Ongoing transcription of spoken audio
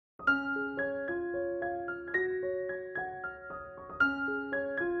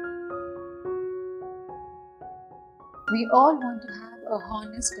We all want to have a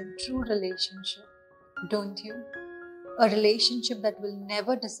honest and true relationship, don't you? A relationship that will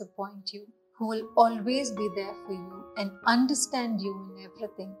never disappoint you, who will always be there for you and understand you in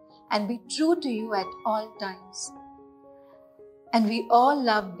everything and be true to you at all times. And we all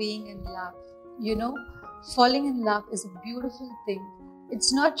love being in love. You know, falling in love is a beautiful thing.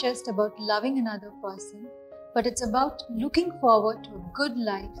 It's not just about loving another person, but it's about looking forward to a good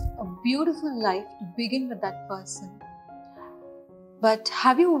life, a beautiful life to begin with that person. But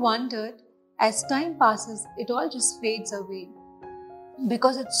have you wondered, as time passes, it all just fades away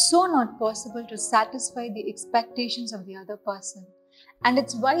because it's so not possible to satisfy the expectations of the other person. And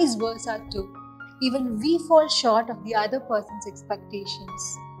it's vice versa too. Even we fall short of the other person's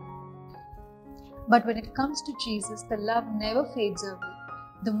expectations. But when it comes to Jesus, the love never fades away.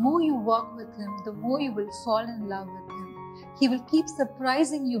 The more you walk with Him, the more you will fall in love with Him. He will keep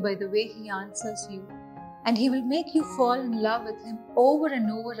surprising you by the way He answers you. And He will make you fall in love with Him over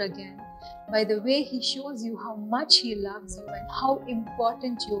and over again by the way He shows you how much He loves you and how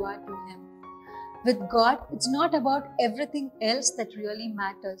important you are to Him. With God, it's not about everything else that really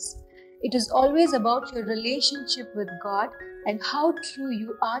matters. It is always about your relationship with God and how true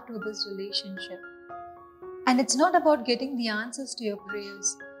you are to this relationship. And it's not about getting the answers to your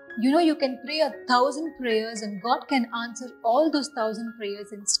prayers. You know, you can pray 1,000 prayers and God can answer all those 1,000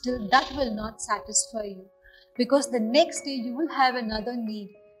 prayers, and still that will not satisfy you. Because the next day you will have another need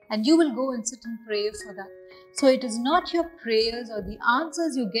and you will go and sit and pray for that. So it is not your prayers or the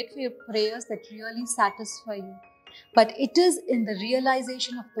answers you get for your prayers that really satisfy you. But it is in the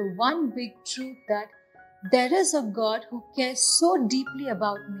realization of the one big truth that there is a God who cares so deeply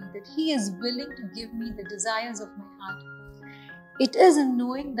about me that He is willing to give me the desires of my heart. It is in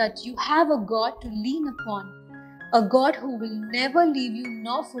knowing that you have a God to lean upon, a God who will never leave you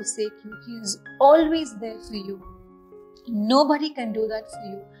nor forsake you. He is always there for you. Nobody can do that for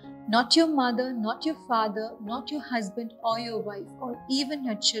you. Not your mother, not your father, not your husband or your wife, or even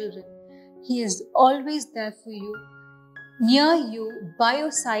your children. He is always there for you, near you, by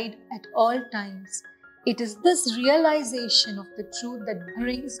your side at all times. It is this realization of the truth that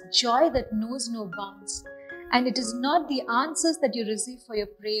brings joy that knows no bounds. And it is not the answers that you receive for your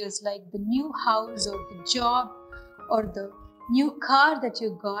prayers, like the new house or the job or the new car that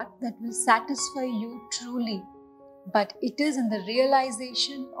you got, that will satisfy you truly. But it is in the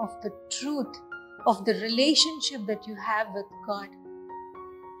realization of the truth of the relationship that you have with God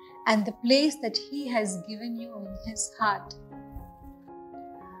and the place that He has given you in His heart.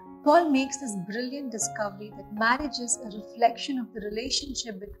 Paul makes this brilliant discovery that marriage is a reflection of the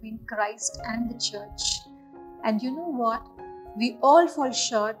relationship between Christ and the church. And you know what? We all fall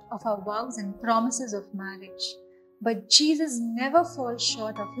short of our vows and promises of marriage. But Jesus never falls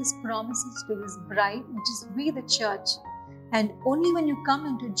short of His promises to His bride, which is we, the church. And only when you come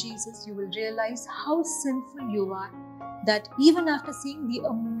into Jesus, you will realize how sinful you are, that even after seeing the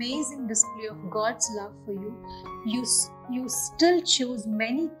amazing display of God's love for you, you still choose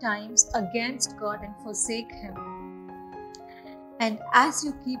many times against God and forsake Him. And as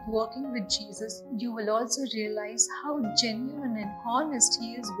you keep walking with Jesus, you will also realize how genuine and honest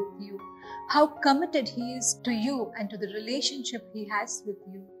He is with you, how committed He is to you and to the relationship He has with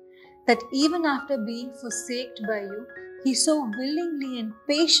you, that even after being forsaken by you, He so willingly and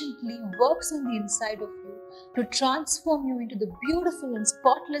patiently works on the inside of you to transform you into the beautiful and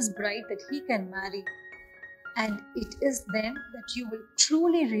spotless bride that He can marry. And it is then that you will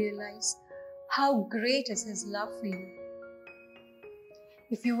truly realize how great is His love for you.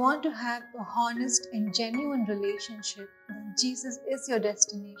 If you want to have a honest and genuine relationship, then Jesus is your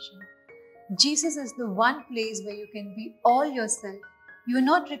destination. Jesus is the one place where you can be all yourself. You are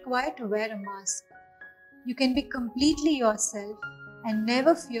not required to wear a mask. You can be completely yourself and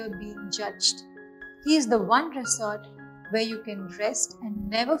never fear being judged. He is the one resort where you can rest and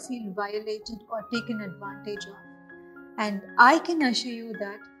never feel violated or taken advantage of. And I can assure you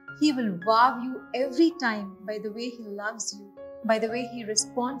that He will wow you every time by the way He loves you, by the way He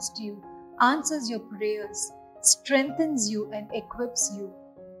responds to you, answers your prayers, strengthens you and equips you.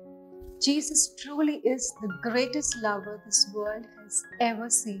 Jesus truly is the greatest lover this world has ever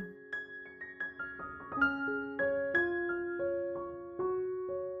seen.